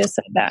until you just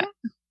said that.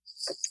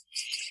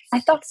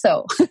 I thought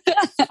so.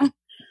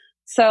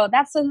 So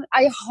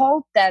I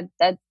hope that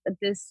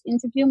this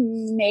interview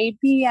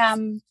maybe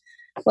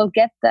will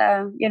get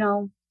the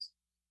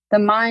the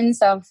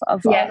minds of all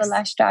the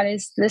lash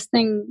artists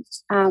listening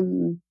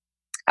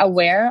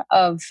aware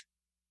of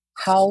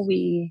how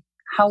we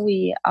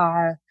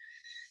are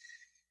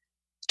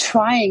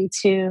trying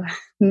to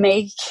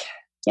make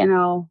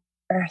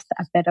Earth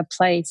a better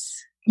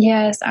place.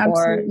 Yes,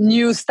 absolutely. For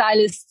new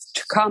stylists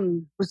to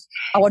come,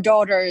 our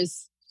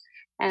daughters,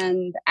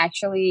 and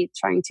actually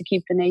trying to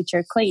keep the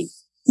nature clean.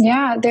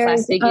 Yeah,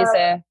 plastic is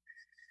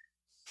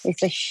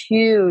a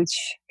huge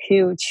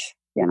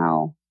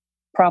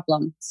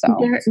problem. So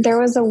there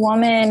was a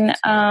woman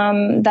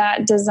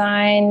that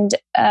designed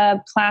a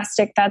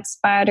plastic that's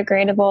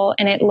biodegradable,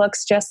 and it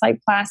looks just like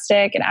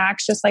plastic. It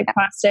acts just like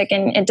plastic,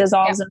 and it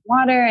dissolves in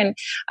water. And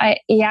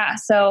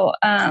so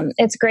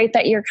it's great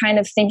that you're kind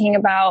of thinking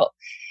about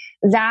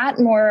that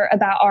more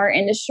about our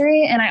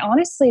industry. And I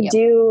honestly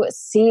do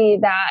see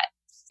that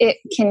it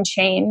can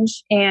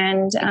change,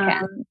 and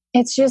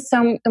it's just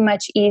so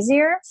much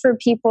easier for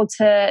people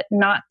to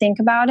not think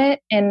about it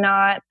and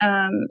not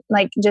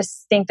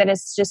just think that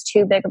it's just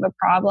too big of a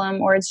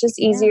problem, or it's just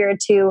easier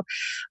to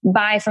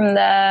buy from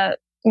the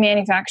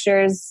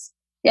manufacturers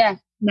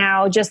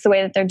now just the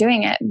way that they're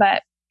doing it.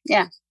 But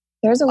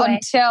there's a way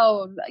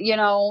until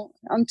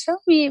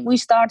we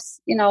start,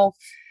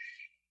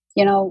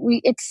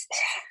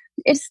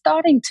 it's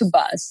starting to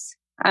buzz.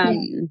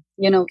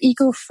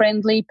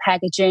 Eco-friendly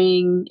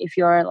packaging, if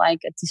you're like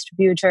a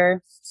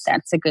distributor,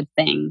 that's a good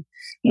thing.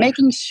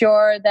 Making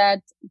sure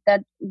that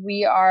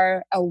we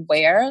are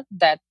aware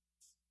that,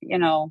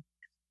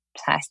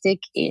 plastic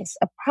is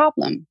a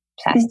problem.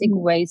 Plastic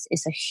waste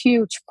is a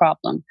huge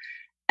problem.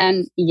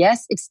 And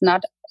yes, it's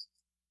not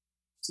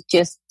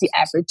just the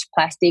average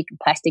plastic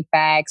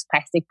bags,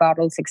 plastic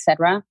bottles,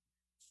 etc.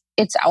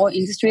 It's our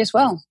industry as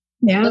well.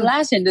 The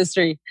lash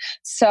industry.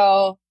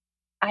 So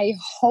I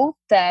hope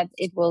that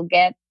it will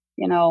get,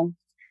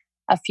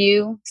 a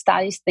few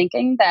stylists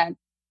thinking that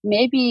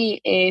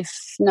maybe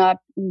if not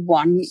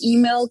one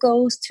email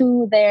goes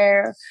to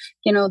their,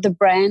 the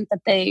brand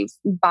that they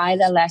buy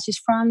their lashes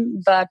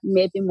from, but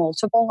maybe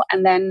multiple,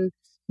 and then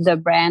the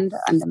brand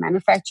and the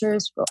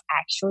manufacturers will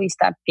actually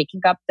start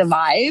picking up the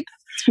vibe.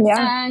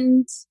 Yeah.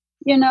 And,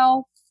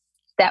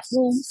 that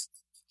will,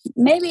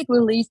 maybe it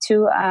will lead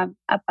to a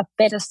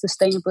better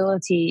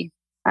sustainability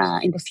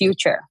in the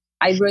future.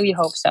 I really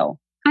hope so.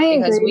 I agree.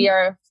 Because we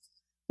are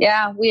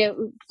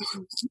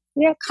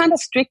kind of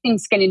strict in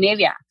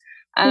Scandinavia.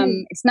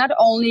 It's not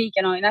only,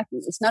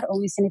 it's not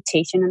only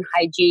sanitation and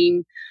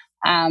hygiene,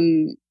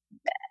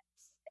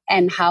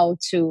 and how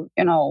to,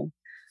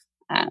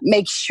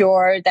 make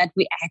sure that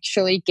we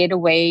actually get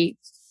away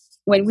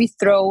when we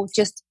throw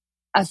just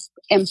an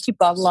empty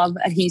bottle of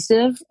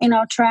adhesive in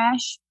our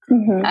trash.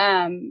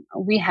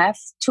 We have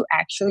to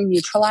actually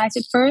neutralize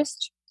it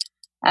first.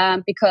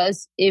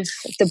 Because if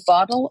the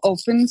bottle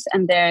opens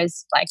and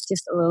there's like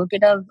just a little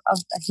bit of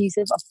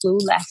adhesive or glue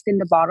left in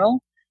the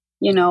bottle,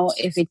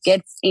 if it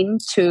gets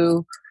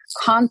into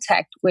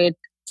contact with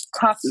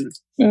cotton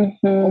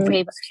or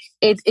paper,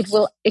 it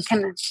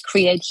can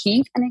create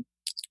heat and it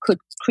could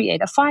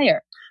create a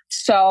fire.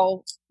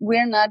 So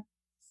we're not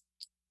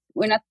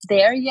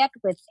there yet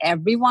with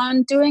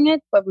everyone doing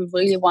it, but we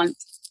really want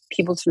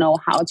people to know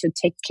how to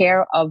take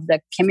care of the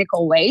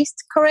chemical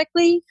waste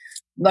correctly,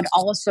 but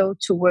also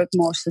to work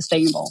more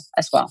sustainable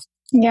as well.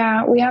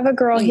 Yeah, we have a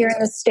girl here in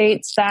the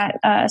States that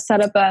set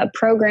up a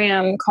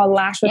program called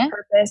Lash with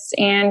Purpose,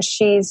 and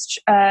she's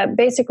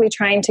basically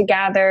trying to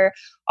gather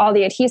all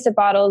the adhesive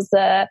bottles,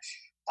 the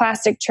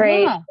plastic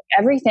tray,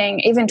 everything,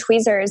 even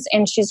tweezers,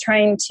 and she's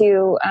trying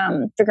to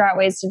figure out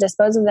ways to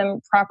dispose of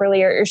them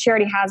properly, or she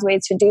already has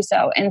ways to do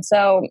so. And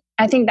so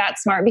I think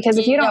that's smart, because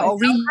if you don't or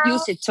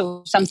reuse it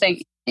to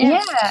something.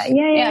 Yeah.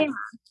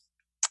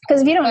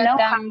 Because if you don't know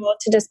how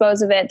to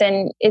dispose of it,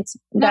 then it's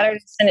better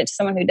to send it to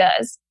someone who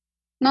does.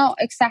 No,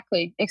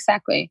 exactly.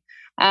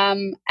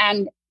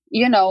 And,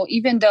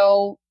 even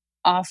though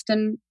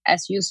often,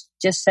 as you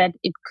just said,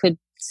 it could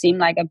seem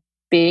like a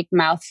big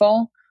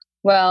mouthful,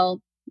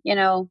 well,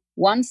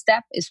 one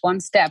step is one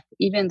step,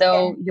 even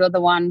though you're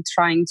the one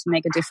trying to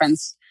make a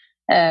difference.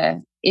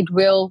 It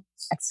will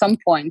at some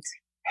point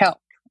help,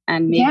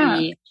 and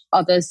maybe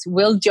others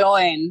will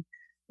join.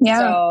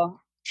 So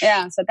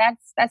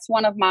that's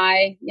one of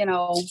my,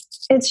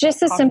 it's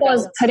just as simple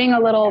as putting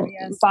a little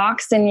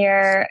box in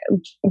your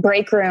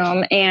break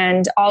room,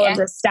 and all of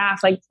the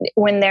staff, like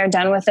when they're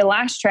done with the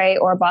lash tray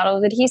or a bottle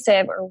of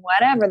adhesive or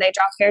whatever, they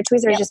drop a pair of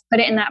tweezers, just put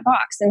it in that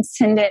box and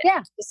send it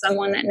to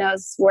someone that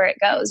knows where it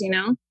goes,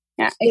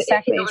 Yeah,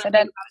 exactly. So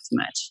that too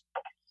much.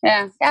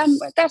 Yeah.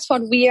 That's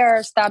what we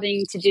are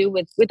starting to do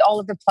with all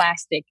of the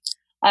plastic.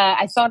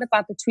 I thought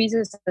about the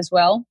tweezers as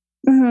well.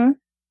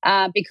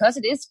 Because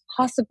it is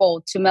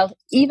possible to melt,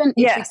 even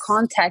if we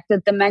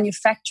contacted the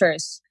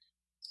manufacturers.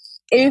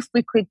 If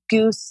we could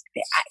use,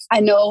 I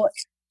know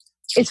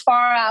it's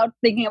far out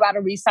thinking about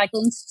a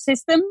recycling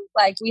system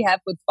like we have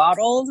with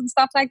bottles and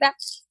stuff like that.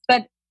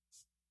 But,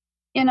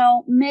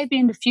 maybe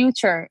in the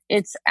future,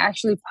 it's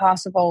actually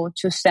possible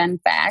to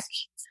send back.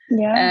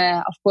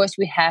 Of course,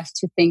 we have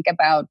to think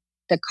about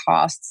the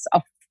costs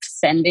of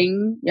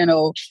sending,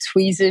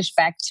 tweezers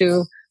back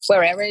to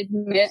wherever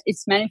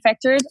it's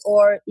manufactured,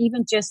 or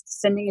even just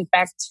sending it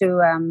back to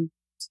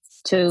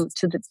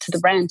the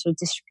brand, to the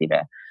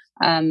distributor,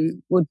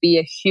 would be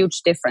a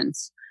huge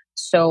difference.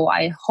 So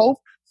I hope,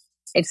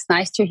 it's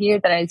nice to hear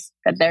that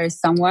there is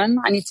someone.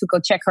 I need to go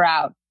check her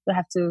out. You'll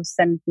have to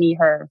send me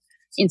her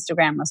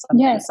Instagram or something.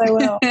 Yes, I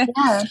will.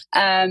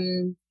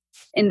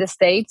 In the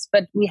States,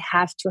 but we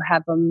have to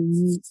have a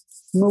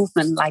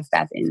movement like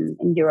that in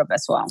Europe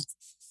as well.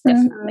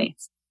 Definitely.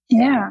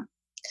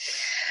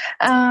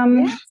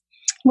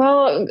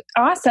 Well,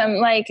 awesome.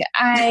 Like,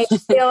 I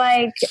feel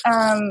like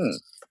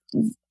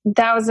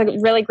that was a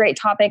really great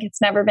topic. It's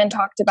never been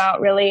talked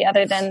about really,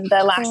 other than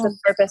the Lash with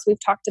Purpose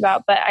we've talked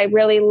about. But I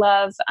really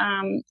love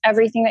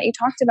everything that you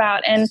talked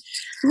about. And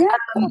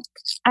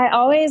I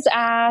always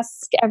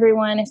ask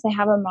everyone if they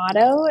have a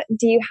motto.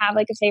 Do you have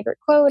like a favorite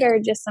quote, or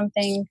just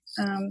something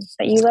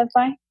that you live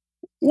by?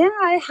 Yeah,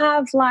 I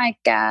have like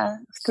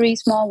 3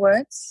 small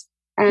words,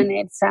 and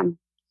it's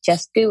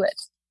just do it.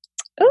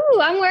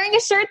 Ooh, I'm wearing a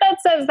shirt that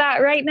says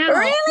that right now.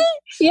 Really?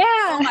 Yeah.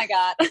 Oh my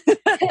God.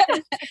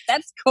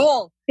 That's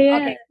cool. Yeah.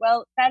 Okay,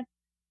 well,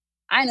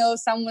 I know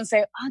someone will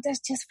say, oh, that's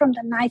just from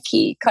the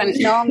Nike kind of.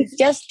 No,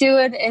 just do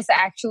it is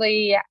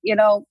actually,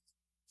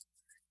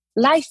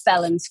 life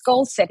balance,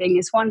 goal setting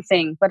is one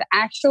thing, but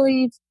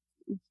actually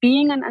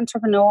being an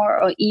entrepreneur,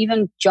 or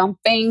even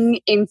jumping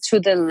into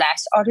the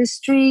lash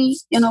artistry,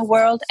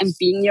 world, and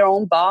being your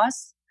own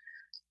boss,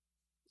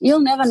 you'll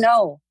never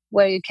know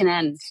where you can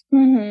end.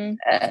 You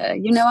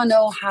never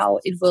know how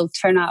it will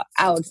turn out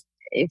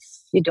if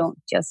you don't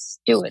just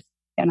do it,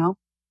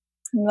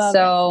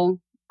 So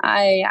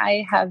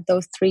I have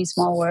those 3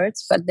 small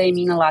words, but they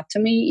mean a lot to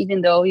me,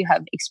 even though you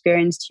have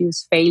experienced huge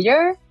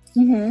failure.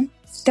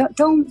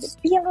 Don't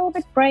be a little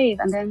bit brave,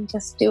 and then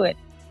just do it.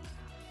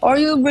 Or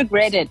you'll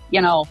regret it,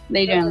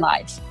 later in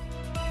life.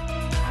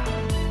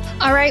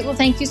 All right. Well,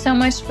 thank you so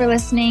much for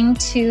listening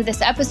to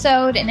this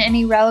episode, and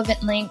any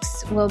relevant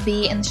links will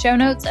be in the show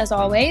notes as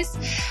always.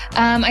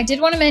 I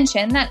did want to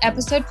mention that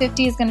episode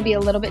 50 is going to be a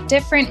little bit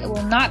different. It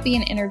will not be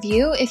an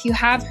interview. If you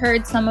have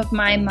heard some of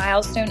my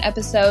milestone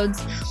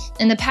episodes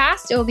in the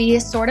past, it will be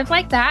sort of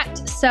like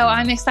that. So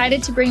I'm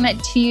excited to bring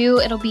that to you.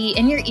 It'll be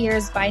in your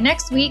ears by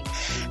next week.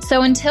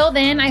 So until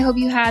then, I hope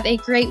you have a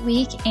great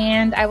week,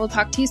 and I will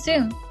talk to you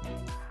soon.